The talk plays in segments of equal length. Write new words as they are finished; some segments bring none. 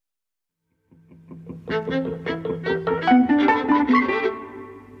Hello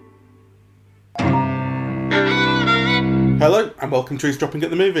and welcome to Eavesdropping at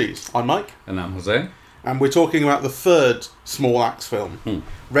the Movies. I'm Mike. And I'm Jose. And we're talking about the third Small Axe film,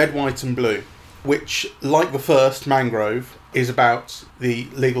 Red, White and Blue, which, like the first, Mangrove, is about the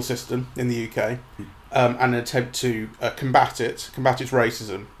legal system in the UK and an attempt to combat its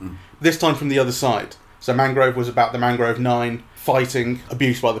racism, this time from the other side. So Mangrove was about the Mangrove Nine fighting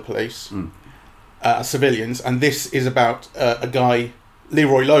abuse by the police, civilians, and this is about a guy,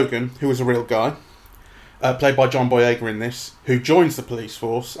 Leroy Logan, who was a real guy, played by John Boyega in this, who joins the police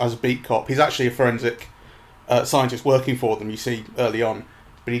force as a beat cop. He's actually a forensic scientist working for them, you see, early on.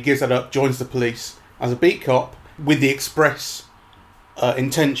 But he gives that up, joins the police as a beat cop with the express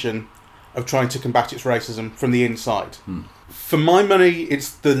intention of trying to combat its racism from the inside. For my money, it's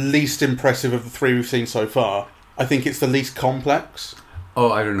the least impressive of the three we've seen so far. I think it's the least complex.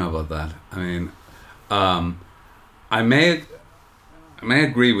 Oh, I don't know about that. I mean, I may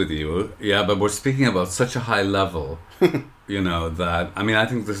agree with you, yeah, but we're speaking about such a high level, that, I mean, I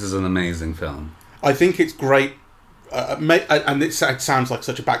think this is an amazing film. I think it's great, and it sounds like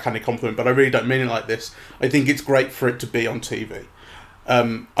such a backhanded compliment, but I really don't mean it like this. I think it's great for it to be on TV.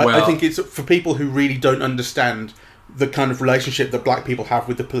 I think it's for people who really don't understand the kind of relationship that black people have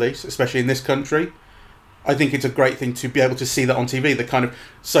with the police, especially in this country. I think it's a great thing to be able to see that on TV.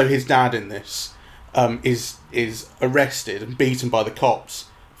 So his dad in this is arrested and beaten by the cops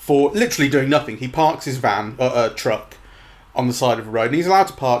for literally doing nothing. He parks his truck on the side of the road, and he's allowed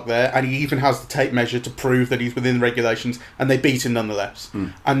to park there, and he even has the tape measure to prove that he's within the regulations, and they beat him nonetheless.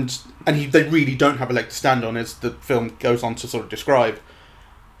 And they really don't have a leg to stand on, as the film goes on to sort of describe.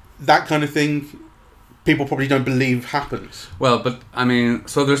 That kind of thing, people probably don't believe happens. Well, but, I mean,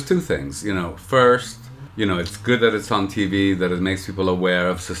 so there's two things. First, it's good that it's on TV, that it makes people aware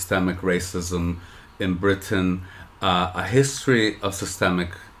of systemic racism in Britain, a history of systemic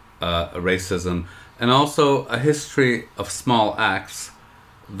racism, and also a history of small acts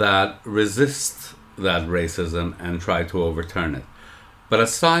that resist that racism and try to overturn it. But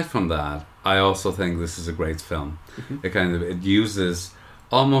aside from that, I also think this is a great film. It uses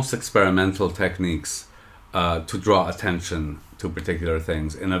almost experimental techniques to draw attention to particular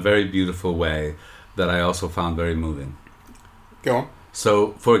things in a very beautiful way that I also found very moving. Go on.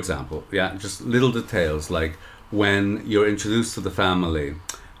 So, for example, just little details like when you're introduced to the family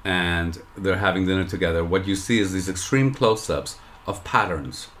and they're having dinner together, what you see is these extreme close-ups of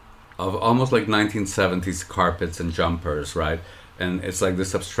patterns, of almost like 1970s carpets and jumpers, right? And it's like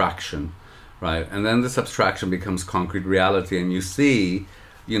this abstraction, right? And then this abstraction becomes concrete reality, and you see,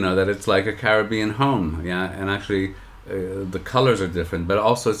 that it's like a Caribbean home, and actually the colors are different, but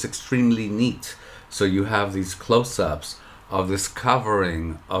also it's extremely neat. So you have these close-ups of this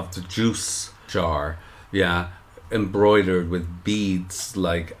covering of the juice jar, embroidered with beads,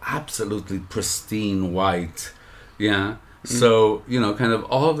 like absolutely pristine white, So, kind of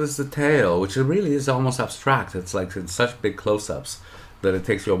all of this detail, which it really is almost abstract. It's like in such big close-ups that it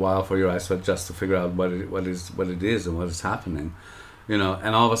takes you a while for your eyes to adjust to figure out what it is and what is happening. And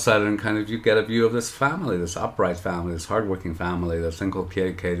all of a sudden, kind of, you get a view of this family, this upright family, this hardworking family that's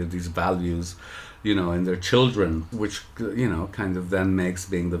inculcated these values, in their children, which, kind of then makes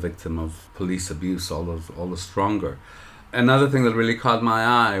being the victim of police abuse all the stronger. Another thing that really caught my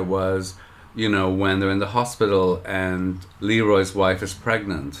eye was, when they're in the hospital and Leroy's wife is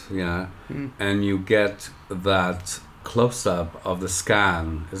pregnant, and you get that close-up of the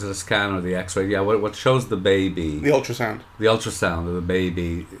scan. Is it a scan or the x-ray? What shows the baby? The ultrasound. The ultrasound of the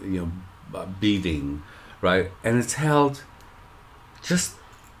baby, beating, right? And it's held just,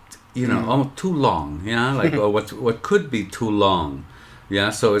 almost too long, like or what could be too long,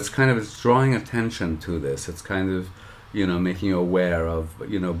 So it's drawing attention to this. It's kind of, making you aware of,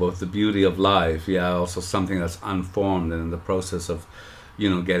 both the beauty of life, also something that's unformed and in the process of,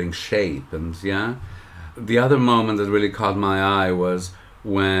 getting shape, and The other moment that really caught my eye was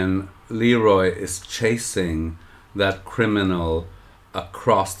when Leroy is chasing that criminal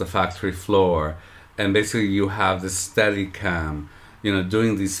across the factory floor, and basically you have this steady cam,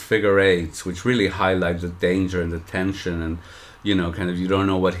 doing these figure eights, which really highlight the danger and the tension, and kind of you don't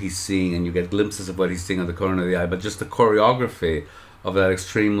know what he's seeing, and you get glimpses of what he's seeing on the corner of the eye, but just the choreography of that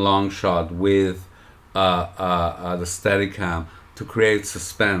extreme long shot with the steady cam to create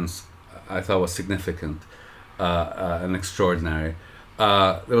suspense, I thought was significant and extraordinary.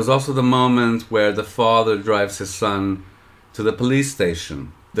 There was also the moment where the father drives his son to the police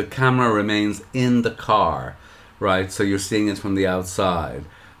station. The camera remains in the car, right? So you're seeing it from the outside,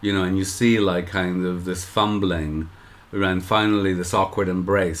 and you see like kind of this fumbling, and finally this awkward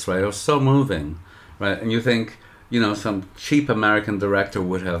embrace, right? It was so moving, right? And you think, some cheap American director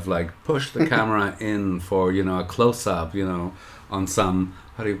would have like pushed the camera in for, a close-up, on some,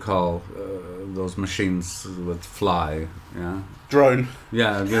 how do you call those machines that fly? Yeah, Drone.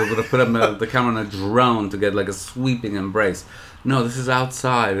 Yeah, you would have put the camera in a drone to get like a sweeping embrace. No, this is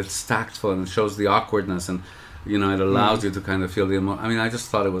outside. It's tactful and it shows the awkwardness, and it allows you to kind of feel the emotion. I mean, I just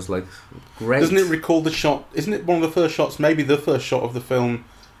thought it was like great. Doesn't it recall the shot? Isn't it one of the first shots? Maybe the first shot of the film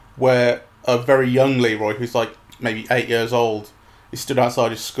where a very young Leroy, who's like maybe 8 years old, is stood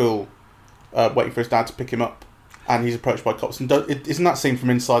outside his school, waiting for his dad to pick him up, and he's approached by cops. And isn't that scene from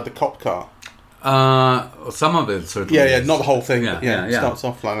inside the cop car? Some of it certainly. Yeah, is. not the whole thing. Yeah, It starts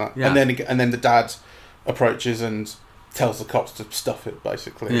off like that, Yeah. and then the dad approaches and tells the cops to stuff it,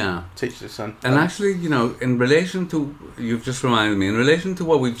 basically. Yeah. Teaches his son. And actually, in relation to, you've just reminded me, in relation to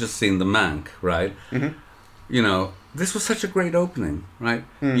what we've just seen, The Mank, right? Mm-hmm. This was such a great opening, right?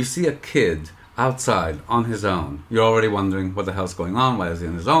 You see a kid outside on his own. You're already wondering what the hell's going on. Why is he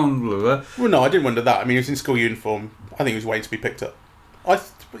on his own? Blah, blah, blah. Well, no, I didn't wonder that. I mean, he was in school uniform. I think he was waiting to be picked up. He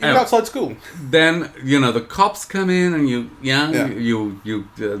was Anyway. outside school. Then the cops come in, and it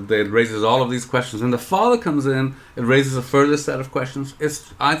raises all of these questions. When the father comes in, it raises a further set of questions.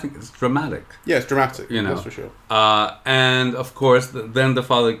 I think it's dramatic. Yeah, it's dramatic. That's for sure. And of course, then the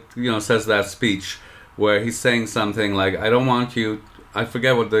father says that speech where he's saying something like, "I don't want you." I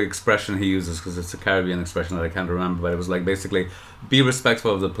forget what the expression he uses because it's a Caribbean expression that I can't remember, but it was like basically, "Be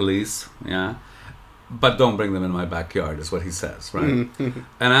respectful of the police." Yeah. But don't bring them in my backyard, is what he says, right? And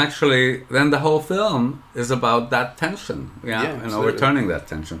actually, then the whole film is about that tension, overturning that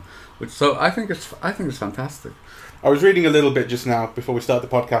tension. So I think it's fantastic. I was reading a little bit just now before we started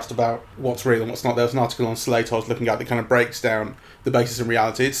the podcast about what's real and what's not. There was an article on Slate I was looking at that kind of breaks down the basis of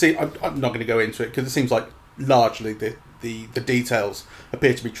reality. I'm not going to go into it because it seems like largely the details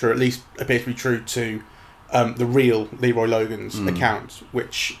appear to be true. At least appear to be true to the real Leroy Logan's account,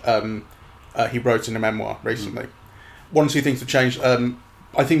 which. He wrote in a memoir recently. One or two things have changed.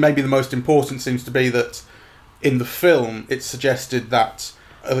 I think maybe the most important seems to be that in the film it's suggested that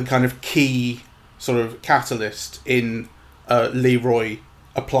the kind of key sort of catalyst in Leroy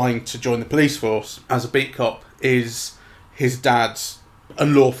applying to join the police force as a beat cop is his dad's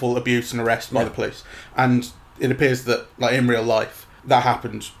unlawful abuse and arrest by the police. And it appears that, like in real life, that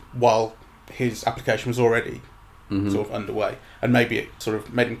happened while his application was already sort of underway. And maybe it sort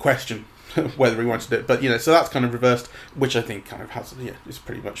of made him question whether he wanted it, but so that's kind of reversed, which I think kind of has is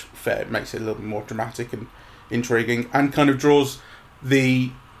pretty much fair. It makes it a little bit more dramatic and intriguing, and kind of draws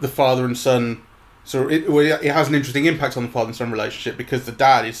the father and son. So it has an interesting impact on the father and son relationship because the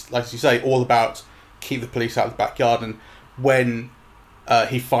dad is, like you say, all about keep the police out of the backyard, and when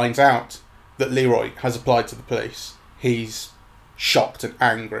he finds out that Leroy has applied to the police, he's shocked and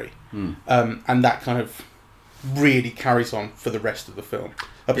angry, and that kind of really carries on for the rest of the film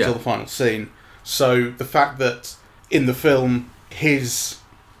up until the final scene. So the fact that in the film his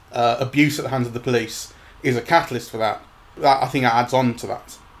abuse at the hands of the police is a catalyst for that I think adds on to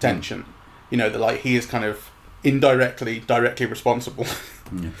that tension. That like he is kind of directly responsible.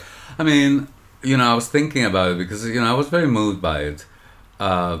 I mean, I was thinking about it because I was very moved by it.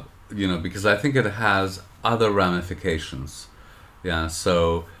 Because I think it has other ramifications. Yeah,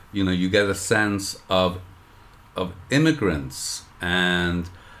 so you get a sense of immigrants and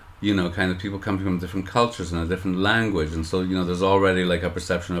kind of people coming from different cultures and a different language, and so there's already like a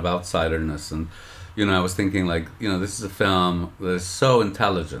perception of outsiderness. And I was thinking like this is a film that is so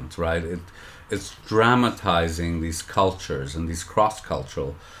intelligent, right? It's dramatizing these cultures and these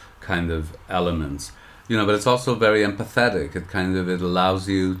cross-cultural kind of elements, but it's also very empathetic. It allows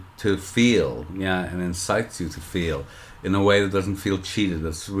you to feel, and incites you to feel in a way that doesn't feel cheated,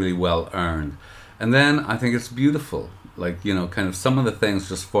 that's really well earned. And then I think it's beautiful, like, kind of some of the things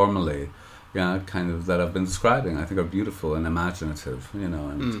just formally, kind of that I've been describing, I think are beautiful and imaginative,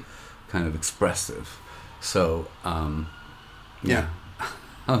 and kind of expressive. So, What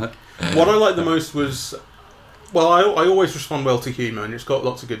I liked the most was, I always respond well to humour, and it's got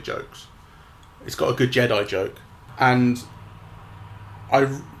lots of good jokes. It's got a good Jedi joke. And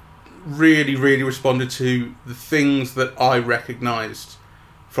I really, really responded to the things that I recognised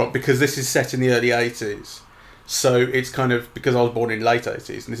because this is set in the early 80s, so it's kind of because I was born in late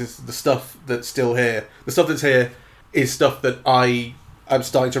 80s, and this is the stuff that's still here. The stuff that's here is stuff that I am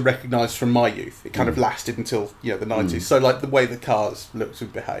starting to recognise from my youth. It kind of lasted until the 90s. So like the way the cars looked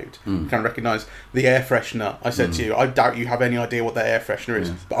and behaved, kind of recognise the air freshener. I said to you, I doubt you have any idea what that air freshener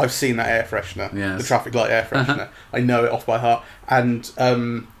is, but I've seen that air freshener, the traffic light air freshener. I know it off by heart. And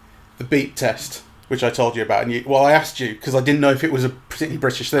the beat test which I told you about, and I asked you because I didn't know if it was a particularly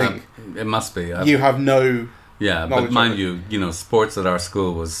British thing. It must be. You have no. Yeah, but mind you, sports at our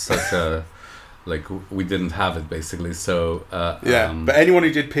school was such a like we didn't have it basically. So but anyone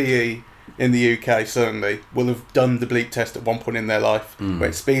who did PE in the UK certainly will have done the bleep test at one point in their life, where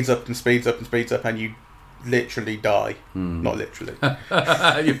it speeds up and speeds up and speeds up, and you literally die. Not literally.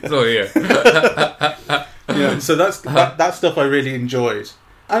 You're still here. So that stuff I really enjoyed,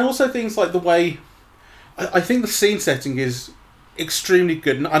 and also things like the way I think the scene setting is extremely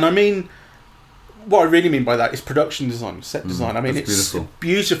good, and I mean. What I really mean by that is production design, set design. I mean, it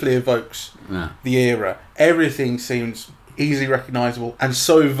beautifully evokes the era. Everything seems easily recognisable and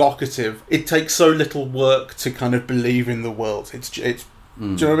so evocative. It takes so little work to kind of believe in the world. Do you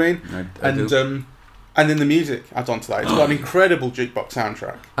know what I mean? I do. And then the music adds on to that. It's got an incredible jukebox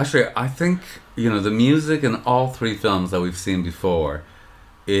soundtrack. Actually, I think the music in all three films that we've seen before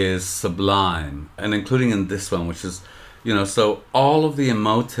is sublime, and including in this one, which is so all of the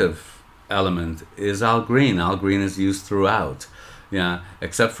emotive element is Al Green. Al Green is used throughout,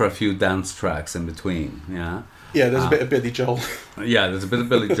 except for a few dance tracks in between. There's a bit of Billy Joel. There's a bit of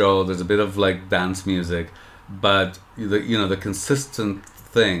Billy Joel. There's a bit of like dance music, but the consistent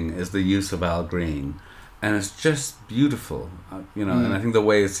thing is the use of Al Green, and it's just beautiful. And I think the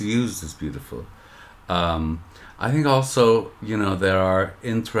way it's used is beautiful. I think also there are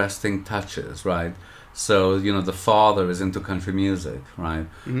interesting touches, right? So, the father is into country music, right?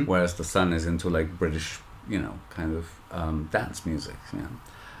 Mm-hmm. Whereas the son is into, like, British, kind of dance music,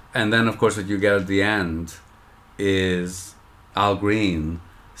 And then, of course, what you get at the end is Al Green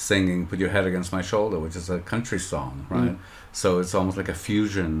singing Put Your Head Against My Shoulder, which is a country song, right? So it's almost like a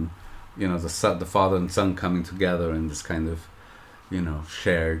fusion, the father and son coming together in this kind of,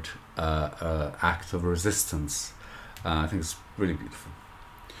 shared act of resistance. I think it's really beautiful.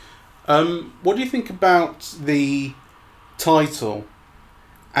 What do you think about the title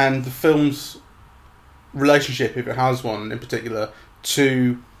and the film's relationship, if it has one in particular,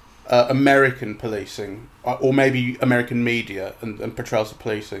 to American policing, or maybe American media and portrayals of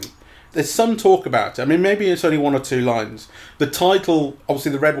policing? There's some talk about it. I mean, maybe it's only one or two lines. The title,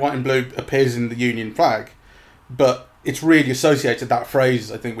 obviously the red, white and blue, appears in the Union flag, but it's really associated, that phrase,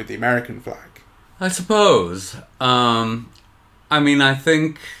 I think, with the American flag. I suppose. I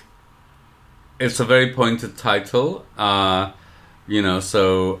think... It's a very pointed title, There are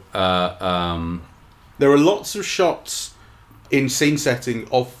lots of shots in scene setting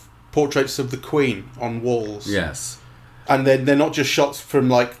of portraits of the Queen on walls. Yes. And they're not just shots from,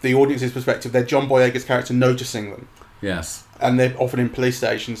 like, the audience's perspective, they're John Boyega's character noticing them. Yes. And they're often in police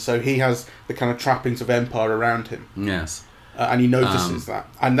stations, so he has the kind of trappings of empire around him. Yes. And he notices that.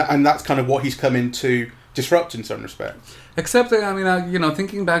 And that's kind of what he's come in to disrupt in some respects. Except,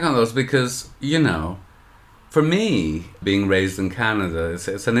 thinking back on those, because, for me, being raised in Canada,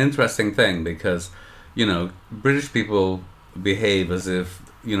 it's an interesting thing because, British people behave as if,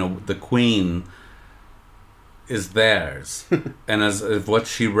 the Queen is theirs. And as if what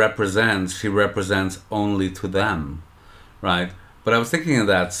she represents only to them, right? But I was thinking of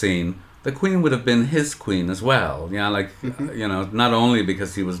that scene, the Queen would have been his queen as well. Not only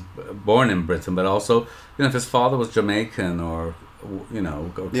because he was born in Britain, but also, if his father was Jamaican or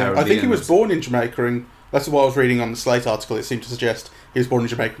Caribbean. I think he was born in Jamaica, and that's what I was reading on the Slate article. It seemed to suggest he was born in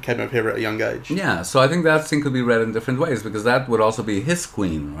Jamaica and came over here at a young age. Yeah, so I think that scene could be read in different ways, because that would also be his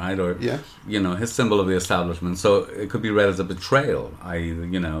queen, right? Or, his symbol of the establishment. So it could be read as a betrayal, i.e.,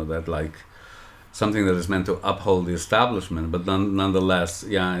 that, like, something that is meant to uphold the establishment, but nonetheless,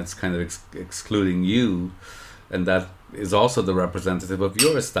 it's kind of excluding you, and that is also the representative of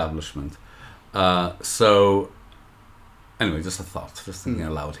your establishment. So, anyway, just a thought, just thinking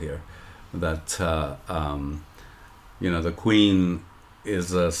aloud here, that, the Queen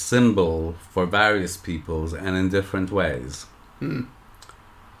is a symbol for various peoples and in different ways. Well,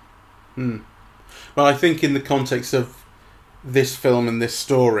 I think in the context of this film and this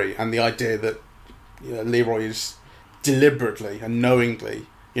story, and the idea that Leroy is deliberately and knowingly,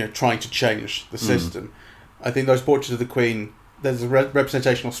 trying to change the system. I think those portraits of the Queen, there's a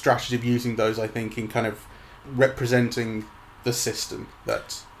representational strategy of using those, I think, in kind of representing the system.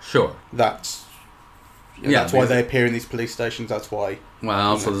 That's why they appear in these police stations. That's why. Well,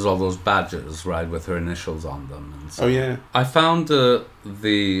 also there's all those badges, right, with her initials on them. And so oh yeah. I found the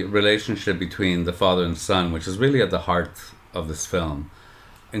relationship between the father and son, which is really at the heart of this film,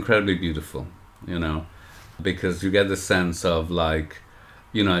 incredibly beautiful. Because you get the sense of, like,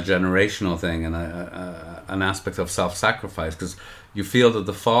 you know, a generational thing and an aspect of self-sacrifice, because you feel that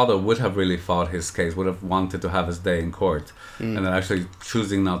the father would have really fought his case, would have wanted to have his day in court, and that actually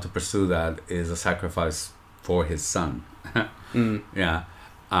choosing not to pursue that is a sacrifice for his son. Yeah.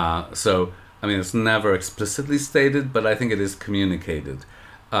 So, I mean, it's never explicitly stated, but I think it is communicated.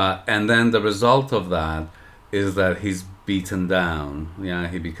 And then the result of that is that he's beaten down. Yeah,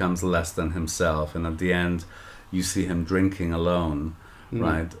 he becomes less than himself, and at the end, you see him drinking alone,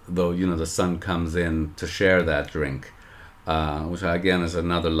 right? Though, you know, the son comes in to share that drink, which again is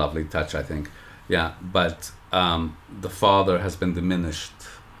another lovely touch, I think. Yeah, but the father has been diminished,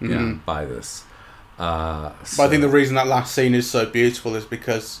 by this. But I think the reason that last scene is so beautiful is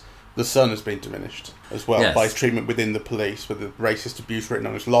because the son has been diminished as well by his treatment within the police, with the racist abuse written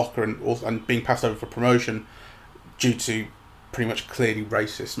on his locker, and being passed over for promotion due to pretty much clearly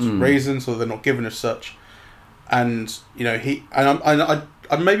racist reasons, or they're not given as such. And you know,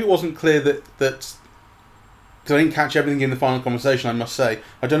 I maybe it wasn't clear that because I didn't catch everything in the final conversation. I must say,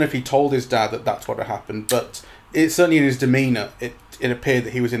 I don't know if he told his dad that that's what had happened, but it certainly in his demeanour, it appeared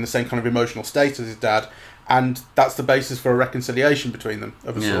that he was in the same kind of emotional state as his dad, and that's the basis for a reconciliation between them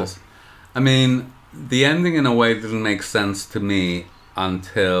of a sort. I mean, the ending in a way didn't make sense to me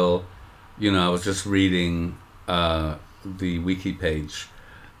until, you know, I was just reading the wiki page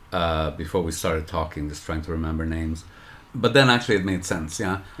before we started talking, just trying to remember names. But then actually it made sense,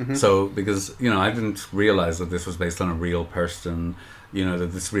 yeah? So, because, you know, I didn't realize that this was based on a real person, you know, that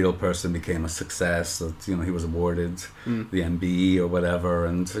this real person became a success, that, you know, he was awarded the MBE or whatever,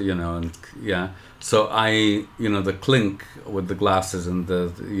 and, you know, and, yeah. So you know, the clink with the glasses and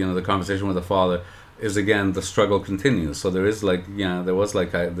the, you know, the conversation with the father is, again, the struggle continues. So there is, like, yeah, there was,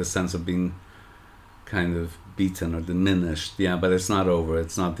 like, this sense of being kind of beaten or diminished, yeah, but it's not over,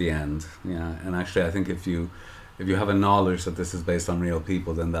 it's not the end, yeah. And actually, I think if you have a knowledge that this is based on real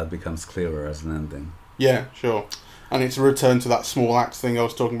people, then that becomes clearer as an ending. Yeah, sure. And it's a return to that small acts thing I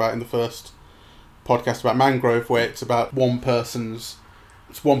was talking about in the first podcast about Mangrove, where it's about one person's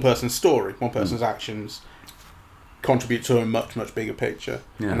story, one person's actions contribute to a much, much bigger picture.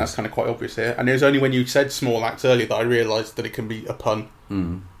 Yeah. And that's kind of quite obvious here. And it was only when you said small acts earlier that I realised that it can be a pun.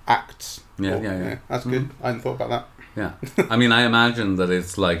 Acts. Yeah. That's good. I hadn't thought about that. Yeah. I mean, I imagine that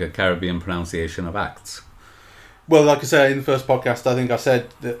it's like a Caribbean pronunciation of acts. Well, like I said in the first podcast, I think I said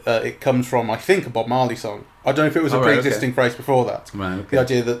that it comes from, I think, a Bob Marley song. I don't know if it was a pre-existing phrase before that. Right, okay. The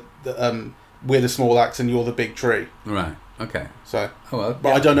idea that we're the small axe and you're the big tree. Right, okay. So, but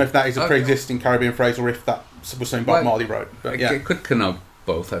I don't know if that is a pre-existing Caribbean phrase or if that was something Bob Marley wrote. But, yeah. It could connote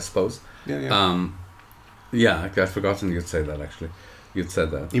both, I suppose. Yeah. Yeah, I'd forgotten you'd say that, actually. You'd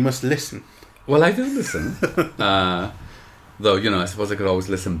said that. You must listen. Well, I do listen. Though, you know, I suppose I could always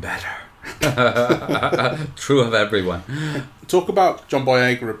listen better. True of everyone. Talk about John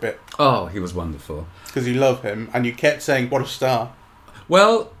Boyega a bit. Oh, he was wonderful. Because you love him, and you kept saying, what a star.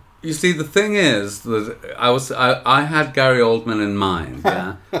 Well, you see, the thing is that I had Gary Oldman in mind,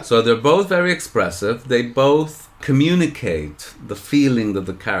 yeah? So they're both very expressive. They both communicate the feeling that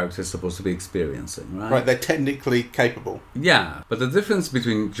the character is supposed to be experiencing, right? Right, they're technically capable. Yeah, but the difference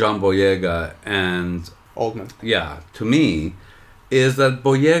between John Boyega and Oldman, yeah, to me, is that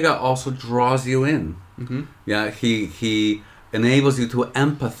Boyega also draws you in. Yeah, he enables you to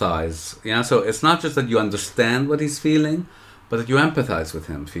empathize. Yeah, so it's not just that you understand what he's feeling, but that you empathize with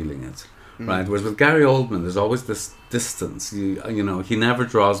him feeling it, right? Whereas with Gary Oldman, there's always this distance. You know, he never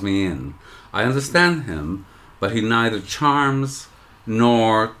draws me in. I understand him, but he neither charms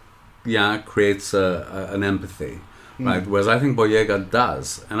nor, creates an empathy, right? Whereas I think Boyega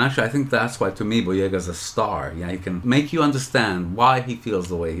does. And actually, I think that's why, to me, Boyega's a star. Yeah, he can make you understand why he feels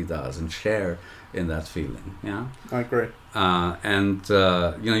the way he does and share in that feeling, yeah? I agree. And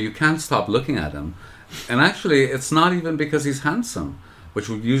you know, you can't stop looking at him. And actually, it's not even because he's handsome, which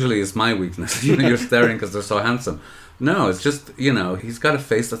usually is my weakness. You know, you're staring because they're so handsome. No, it's just, you know, he's got a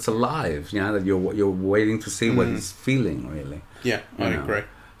face that's alive, yeah, that you're waiting to see what he's feeling, really. Yeah, I agree.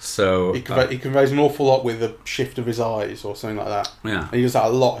 So he conveys an awful lot with the shift of his eyes or something like that. Yeah, and he does that a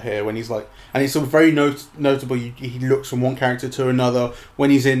lot here when he's like, and it's sort of very notable. He looks from one character to another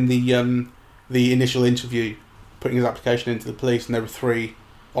when he's in the initial interview, putting his application into the police, and there were 3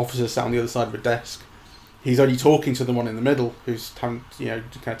 officers sat on the other side of a desk. He's only talking to the one in the middle, who's kind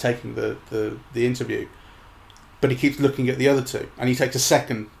of taking the interview, but he keeps looking at the other 2, and he takes a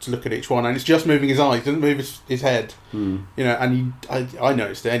second to look at each one, and it's just moving his eyes, doesn't move his head, you know. And I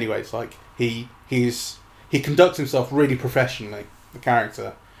noticed it anyway. It's like he conducts himself really professionally, the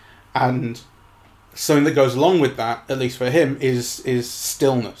character, and something that goes along with that, at least for him, is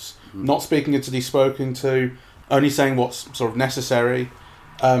stillness, not speaking until he's spoken to, only saying what's sort of necessary.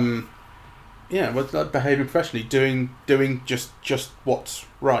 like behaving professionally, doing just what's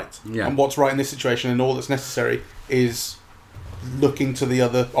right, and what's right in this situation, and all that's necessary is looking to the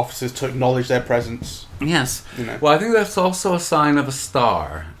other officers to acknowledge their presence. Yes. You know. Well, I think that's also a sign of a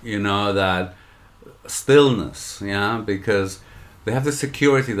star. That stillness. Because they have the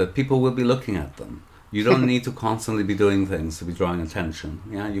security that people will be looking at them. You don't need to constantly be doing things to be drawing attention.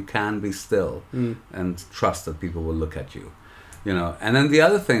 You can be still and trust that people will look at you. And then the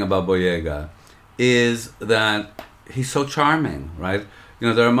other thing about Boyega is that he's so charming, right?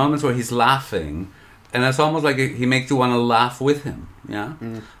 There are moments where he's laughing, and it's almost like he makes you want to laugh with him.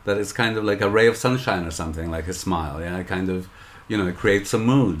 That it's kind of like a ray of sunshine or something, like his smile. It kind of, it creates a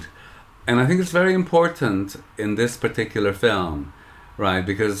mood. And I think it's very important in this particular film, right?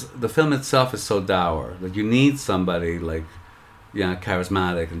 Because the film itself is so dour that you need somebody like,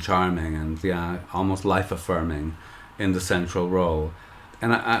 charismatic and charming and almost life-affirming in the central role.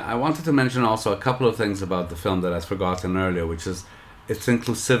 And I wanted to mention also a couple of things about the film that I've forgotten earlier, which is its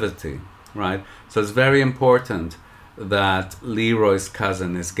inclusivity, right? So it's very important that Leroy's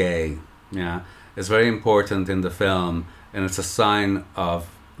cousin is gay. It's very important in the film, and it's a sign of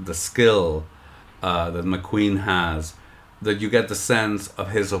the skill that McQueen has, that you get the sense of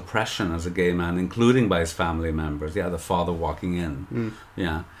his oppression as a gay man, including by his family members. The father walking in,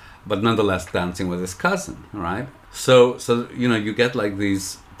 but nonetheless dancing with his cousin, right? So you get like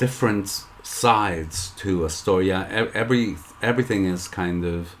these different sides to a story. Everything is kind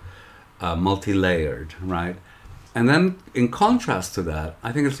of multi-layered, right? And then in contrast to that,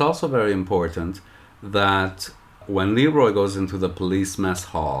 I think it's also very important that when Leroy goes into the police mess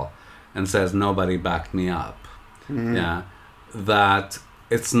hall and says, "Nobody backed me up," that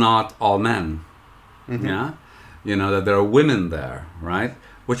it's not all men, that there are women there, right?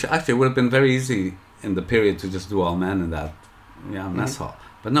 Which actually would have been very easy in the period to just do all men in that mess hall.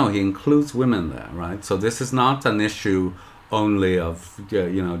 But no, he includes women there, right? So this is not an issue only of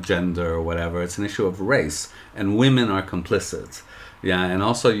gender or whatever. It's an issue of race, and women are complicit. And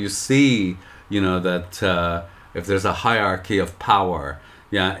also you see, that if there's a hierarchy of power,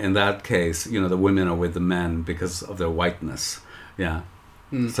 in that case, the women are with the men because of their whiteness.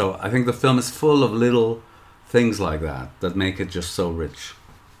 So I think the film is full of little things like that make it just so rich.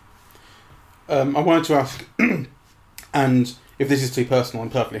 I wanted to ask, and if this is too personal, I'm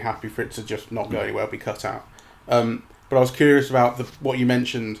perfectly happy for it to just not go anywhere, be cut out. But I was curious about what you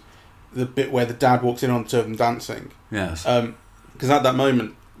mentioned, the bit where the dad walks in onto them dancing. Yes. Because at that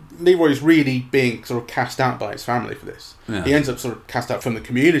moment, Leroy's really being sort of cast out by his family for this. Yes. He ends up sort of cast out from the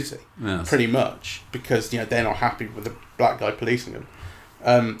community, yes, pretty much, because they're not happy with the black guy policing him.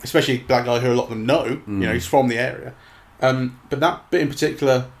 Especially black guy who a lot of them know. He's from the area. But that bit in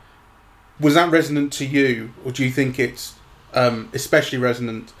particular, was that resonant to you, or do you think it's especially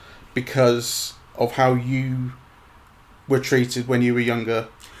resonant because of how you were treated when you were younger?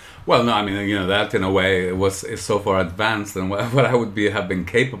 Well, no, I mean, that in a way is so far advanced than what I would have been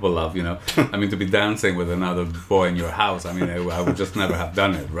capable of, I mean, to be dancing with another boy in your house, I mean, I would just never have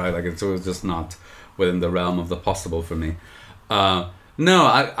done it, right? Like, it was just not within the realm of the possible for me. No,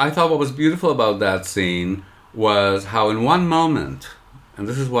 I thought what was beautiful about that scene was how in one moment, and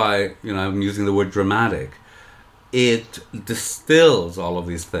this is why, I'm using the word dramatic, it distills all of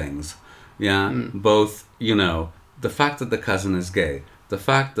these things, both, the fact that the cousin is gay, the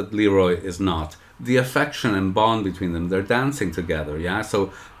fact that Leroy is not, the affection and bond between them, they're dancing together,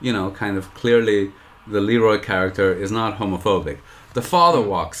 so, kind of clearly the Leroy character is not homophobic. The father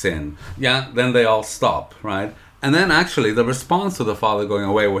walks in, then they all stop, right? And then actually the response to the father going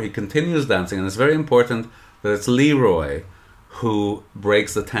away, where he continues dancing, and it's very important that it's Leroy who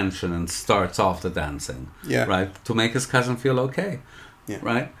breaks the tension and starts off the dancing, right? To make his cousin feel okay,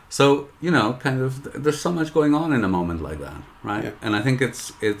 right? So, kind of, there's so much going on in a moment like that, right? Yeah. And I think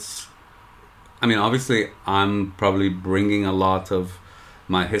it's, I mean, obviously I'm probably bringing a lot of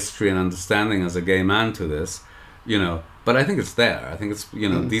my history and understanding as a gay man to this, but I think it's there. I think it's,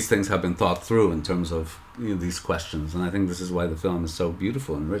 these things have been thought through in terms of these questions, and I think this is why the film is so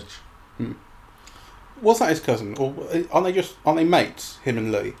beautiful and rich. Was that his cousin, or aren't they mates, him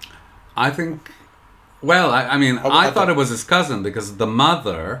and Lee? I think, well, I thought it was his cousin because the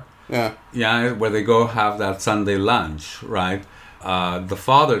mother, where they go have that Sunday lunch, right? The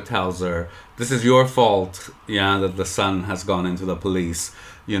father tells her, "This is your fault, that the son has gone into the police.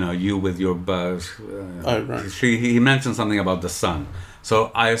 You with your buzz." Right. He mentioned something about the son, so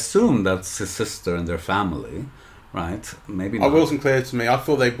I assume that's his sister and their family, right? Maybe not. It wasn't clear to me. I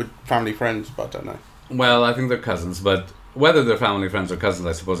thought they were family friends, but I don't know. Well, I think they're cousins, but whether they're family friends or cousins,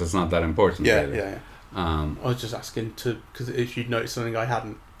 I suppose it's not that important. Yeah. I was just asking because if you'd noticed something I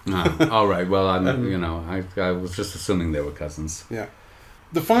hadn't. All right. Well, I was just assuming they were cousins. Yeah.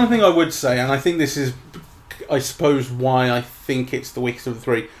 The final thing I would say, and I think this is, I suppose, why I think it's the weakest of the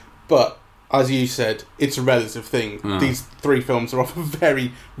three, but as you said, it's a relative thing. These three films are of a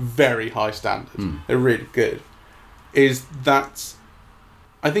very, very high standard. They're really good. Is that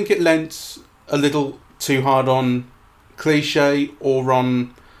I think it lent a little too hard on cliche or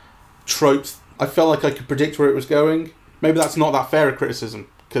on tropes. I felt like I could predict where it was going. Maybe that's not that fair a criticism,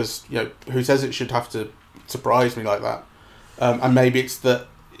 because who says it should have to surprise me like that? And maybe it's that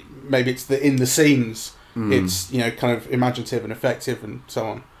in the scenes it's kind of imaginative and effective and so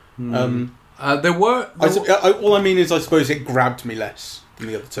on. All I mean is I suppose it grabbed me less than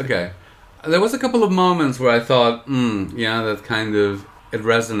the other two. Okay, there was a couple of moments where I thought, that kind of it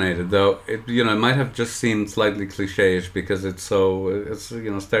resonated, though it might have just seemed slightly cliche-ish because it's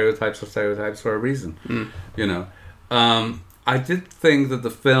stereotypes are stereotypes for a reason. I did think that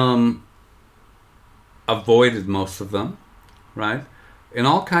the film avoided most of them, right? In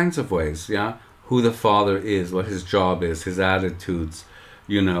all kinds of ways, yeah. Who the father is, what his job is, his attitudes,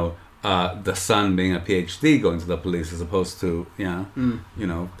 the son being a PhD going to the police as opposed to, a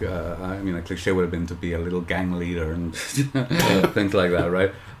cliche would have been to be a little gang leader and things like that,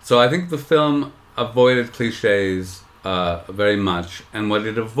 right? So I think the film avoided cliches very much, and what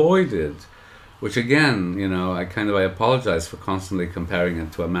it avoided, which again, I apologize for constantly comparing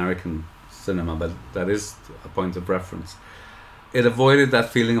it to American cinema, but that is a point of reference. It avoided that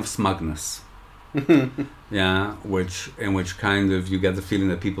feeling of smugness. Yeah, in which kind of you get the feeling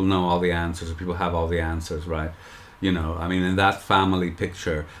that people know all the answers, or people have all the answers, right? In that family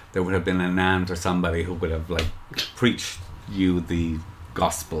picture, there would have been an aunt or somebody who would have preached you the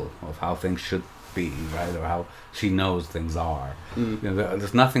gospel of how things should be, right, or how she knows things are.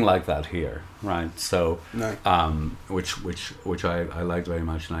 There's nothing like that here, right? So, no. Which I liked very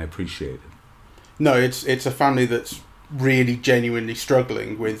much and I appreciated. No, it's a family that's really genuinely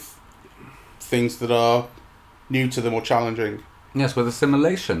struggling with things that are new to them or challenging. Yes, with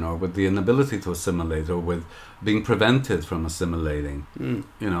assimilation, or with the inability to assimilate, or with being prevented from assimilating.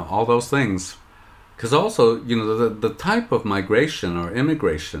 All those things. Because also, the type of migration or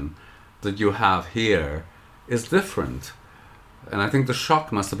immigration that you have here is different. And I think the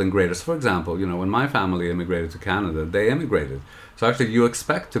shock must have been greater. So, for example, when my family immigrated to Canada, they immigrated. So actually you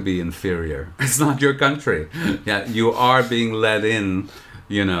expect to be inferior. It's not your country. Yeah, you are being led in,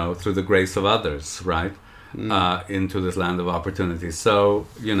 through the grace of others, right? Into this land of opportunity. So,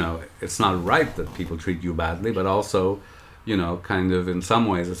 it's not right that people treat you badly, but also, kind of in some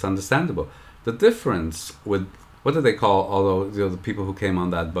ways it's understandable. The difference with, what do they call, although the people who came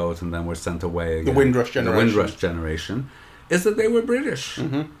on that boat and then were sent away again, the Windrush generation. The Windrush generation, is that they were British,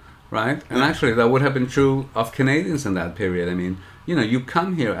 right? And actually that would have been true of Canadians in that period. I mean, you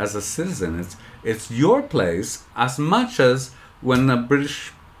come here as a citizen. It's your place as much as when a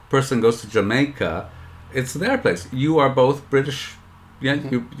British person goes to Jamaica, it's their place. You are both British. Yeah,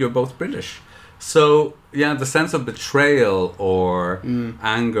 you're both British. So, yeah, the sense of betrayal or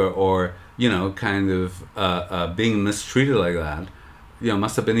anger or, kind of being mistreated like that,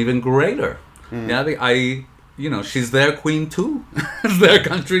 must have been even greater. Yeah, she's their queen too. It's their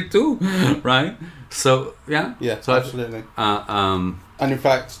country too, right? So, yeah. Yeah, so absolutely. And in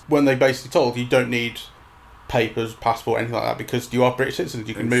fact, when they basically told you don't need papers, passport, anything like that, because you are British citizens,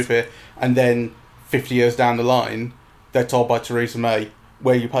 you can move here, and then 50 years down the line, they're told by Theresa May,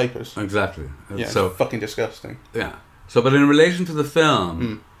 where are your papers? Exactly. Yeah, so it's fucking disgusting. Yeah. So, but in relation to the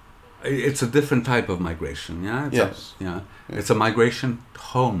film, it's a different type of migration. Yeah. It's a migration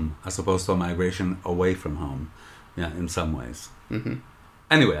home as opposed to a migration away from home. Yeah, in some ways.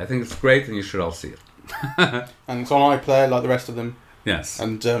 Anyway, I think it's great, and you should all see it. And it's on iPlayer, like the rest of them. Yes.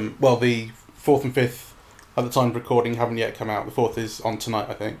 And the fourth and fifth, at the time of recording, haven't yet come out. The fourth is on tonight,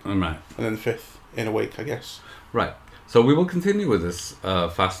 I think. Right. And then the fifth in a week, I guess. Right. So we will continue with this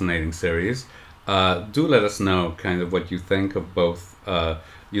fascinating series. Do let us know kind of what you think of both, the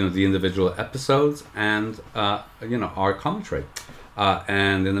individual episodes and, our commentary.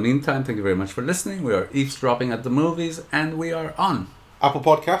 And in the meantime, thank you very much for listening. We are eavesdropping at the movies, and we are on Apple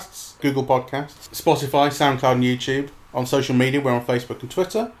Podcasts, Google Podcasts, Spotify, SoundCloud, and YouTube. On social media, we're on Facebook and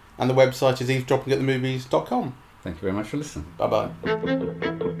Twitter. And the website is eavesdroppingatthemovies.com. Thank you very much for listening.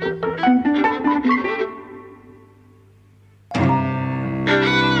 Bye-bye.